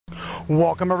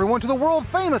Welcome everyone to the world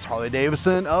famous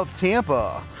Harley-Davidson of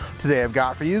Tampa. Today I've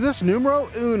got for you this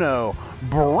numero uno,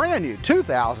 brand new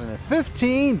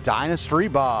 2015 Dyna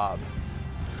Street Bob.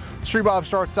 Street Bob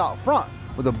starts out front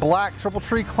with the black triple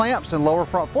tree clamps and lower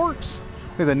front forks.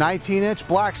 We have the 19-inch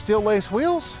black steel lace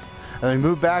wheels. And then we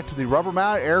move back to the rubber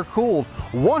mounted air cooled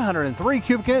 103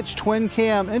 cubic inch twin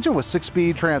cam engine with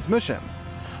 6-speed transmission.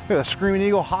 We have the Screaming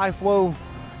Eagle high flow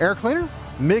air cleaner,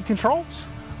 mid controls,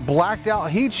 blacked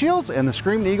out heat shields, and the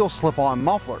Screaming Eagle slip-on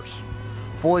mufflers.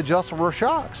 Fully adjustable rear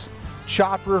shocks,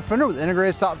 chopped rear fender with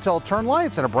integrated stop-tail turn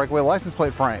lights and a breakaway license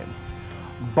plate frame.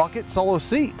 Bucket solo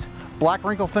seat, black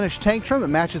wrinkle finish tank trim that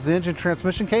matches the engine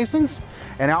transmission casings,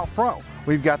 and out front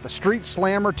we've got the Street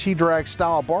Slammer T-Drag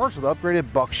style bars with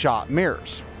upgraded buckshot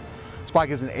mirrors. This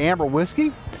bike is an amber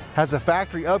whiskey, has a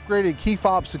factory upgraded key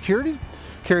fob security,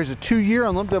 carries a 2-year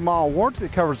unlimited mile warranty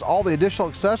that covers all the additional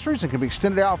accessories and can be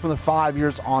extended out from the 5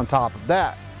 years on top of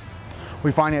that.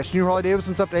 We finance new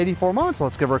Harley-Davidsons up to 84 months.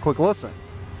 Let's give her a quick listen.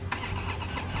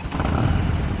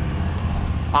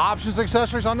 Options and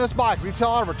accessories on this bike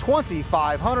retail at over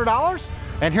 $2,500.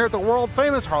 And here at the world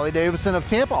famous Harley-Davidson of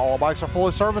Tampa, all bikes are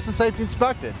fully serviced and safety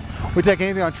inspected. We take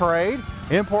anything on trade,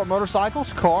 import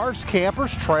motorcycles, cars,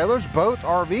 campers, trailers, boats,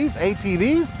 RVs,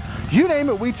 ATVs, you name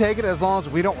it, we take it as long as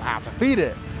we don't have to feed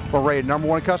it. We're rated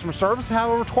 #1 customer service and have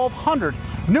over 1,200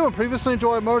 new and previously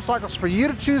enjoyed motorcycles for you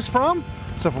to choose from.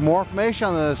 So for more information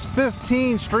on this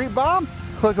 15 Street Bob,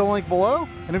 click the link below.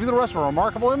 And to view the rest of our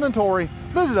remarkable inventory,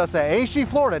 visit us at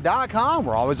hgflorida.com.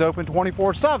 We're always open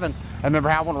 24/7. And remember,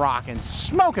 have one rocking,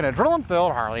 smoking a drilling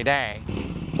filled Harley day.